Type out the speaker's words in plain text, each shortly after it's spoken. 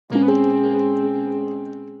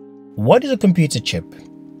What is a computer chip?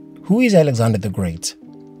 Who is Alexander the Great?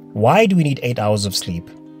 Why do we need 8 hours of sleep?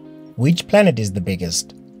 Which planet is the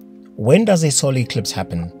biggest? When does a solar eclipse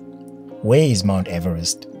happen? Where is Mount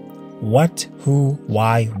Everest? What, who,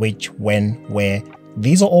 why, which, when, where?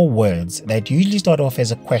 These are all words that usually start off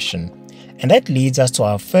as a question, and that leads us to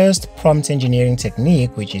our first prompt engineering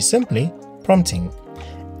technique, which is simply prompting.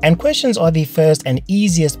 And questions are the first and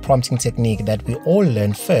easiest prompting technique that we all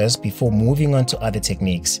learn first before moving on to other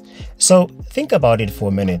techniques. So think about it for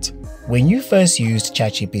a minute. When you first used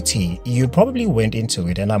ChatGPT, you probably went into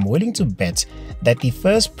it, and I'm willing to bet that the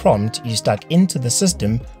first prompt you stuck into the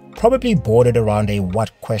system probably bordered around a what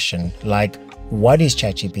question, like what is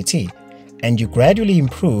ChatGPT? And you gradually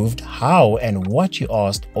improved how and what you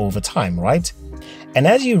asked over time, right? And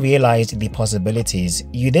as you realized the possibilities,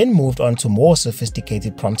 you then moved on to more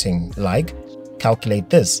sophisticated prompting, like calculate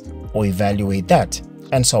this or evaluate that,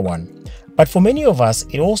 and so on. But for many of us,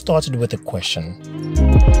 it all started with a question.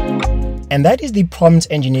 And that is the prompt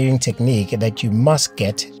engineering technique that you must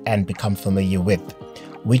get and become familiar with,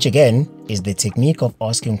 which again is the technique of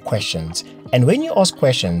asking questions. And when you ask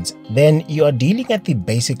questions, then you are dealing at the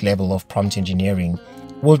basic level of prompt engineering.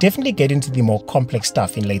 We'll definitely get into the more complex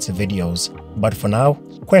stuff in later videos, but for now,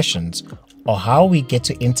 questions, or how we get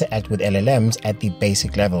to interact with LLMs at the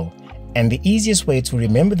basic level. And the easiest way to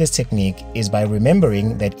remember this technique is by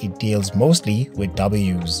remembering that it deals mostly with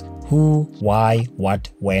W's: who, why,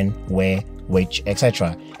 what, when, where, which,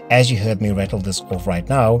 etc. as you heard me rattle this off right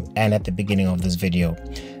now and at the beginning of this video.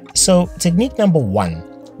 So technique number 1,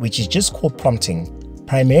 which is just called prompting,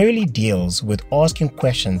 primarily deals with asking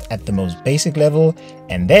questions at the most basic level,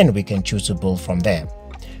 and then we can choose to build from there.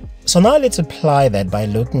 So now let's apply that by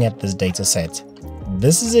looking at this data set.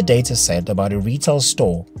 This is a data set about a retail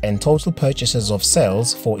store and total purchases of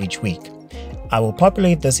sales for each week. I will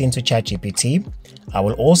populate this into ChatGPT. I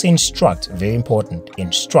will also instruct, very important,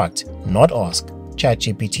 instruct, not ask,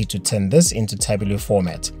 ChatGPT to turn this into tabular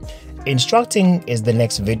format. Instructing is the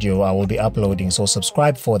next video I will be uploading, so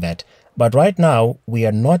subscribe for that. But right now, we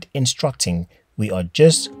are not instructing, we are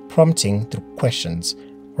just prompting through questions.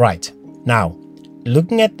 Right, now,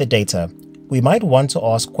 looking at the data, we might want to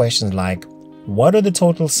ask questions like, what are the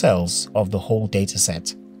total sales of the whole data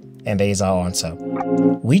set? And there is our answer.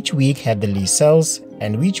 Which week had the least sales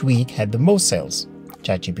and which week had the most sales?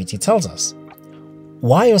 ChatGPT tells us.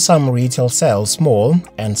 Why are some retail sales small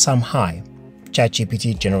and some high?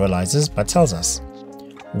 ChatGPT generalizes but tells us.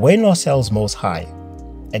 When are sales most high?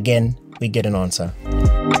 Again, we get an answer.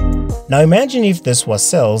 Now imagine if this was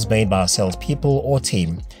sales made by a salespeople or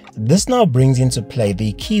team. This now brings into play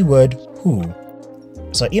the keyword who.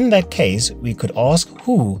 So in that case, we could ask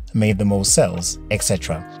who made the most sales,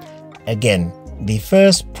 etc. Again, the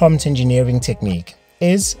first prompt engineering technique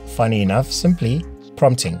is, funny enough, simply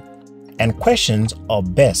prompting. And questions are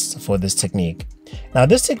best for this technique. Now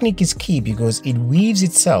this technique is key because it weaves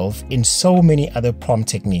itself in so many other prompt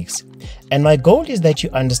techniques. And my goal is that you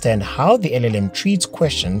understand how the LLM treats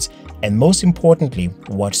questions, and most importantly,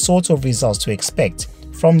 what sorts of results to expect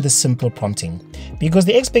from the simple prompting. Because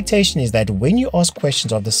the expectation is that when you ask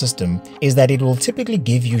questions of the system is that it will typically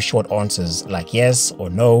give you short answers like yes or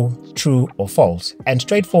no, true or false, and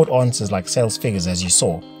straightforward answers like sales figures as you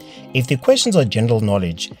saw. If the questions are general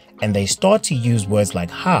knowledge and they start to use words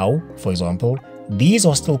like how, for example, these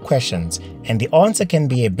are still questions, and the answer can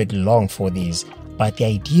be a bit long for these. But the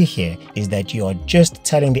idea here is that you are just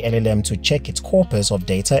telling the LLM to check its corpus of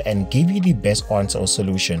data and give you the best answer or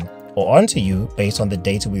solution, or answer you based on the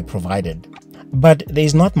data we provided. But there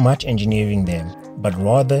is not much engineering there, but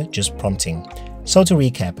rather just prompting. So to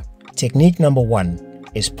recap, technique number 1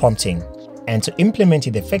 is prompting. And to implement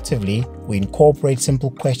it effectively, we incorporate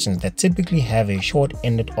simple questions that typically have a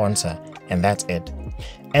short-ended answer, and that's it.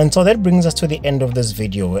 And so that brings us to the end of this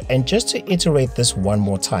video, and just to iterate this one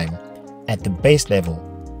more time, at the base level,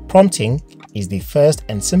 prompting is the first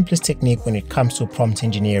and simplest technique when it comes to prompt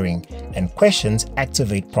engineering, and questions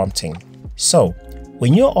activate prompting. So,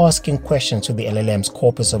 when you're asking questions to the LLM's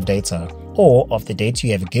corpus of data, or of the data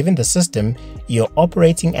you have given the system, you're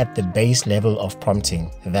operating at the base level of prompting.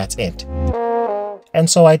 That's it. And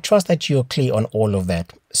so I trust that you're clear on all of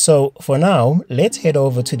that. So for now, let's head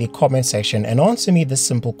over to the comment section and answer me this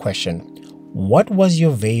simple question. What was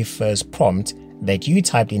your very first prompt that you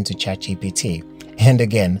typed into ChatGPT? And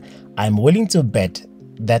again, I'm willing to bet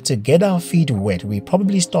that to get our feet wet, we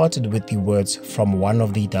probably started with the words from one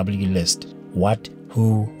of the W list. What,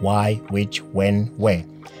 who, why, which, when, where.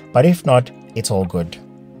 But if not, it's all good.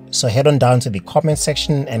 So head on down to the comment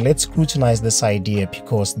section and let's scrutinize this idea,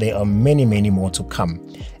 because there are many more to come.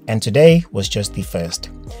 And today was just the first.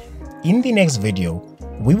 In the next video,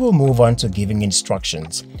 we will move on to giving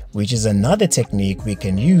instructions, which is another technique we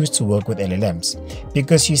can use to work with LLMs.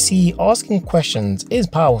 Because you see, asking questions is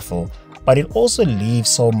powerful, but it also leaves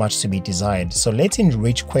so much to be desired. So let's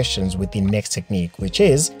enrich questions with the next technique, which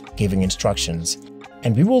is giving instructions.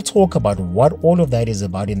 And we will talk about what all of that is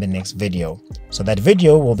about in the next video. So that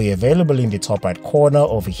video will be available in the top right corner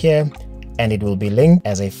over here, and it will be linked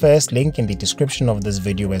as a first link in the description of this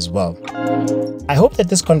video as well. I hope that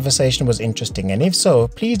this conversation was interesting, and if so,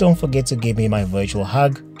 please don't forget to give me my virtual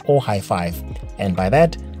hug or high five. And by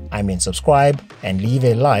that, I mean subscribe and leave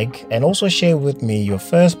a like, and also share with me your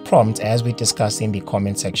first prompt as we discuss in the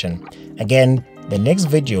comment section. Again, the next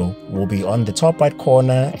video will be on the top right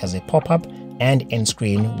corner as a pop-up and end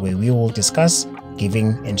screen, where we will discuss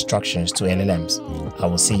giving instructions to LLMs. I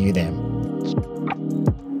will see you there.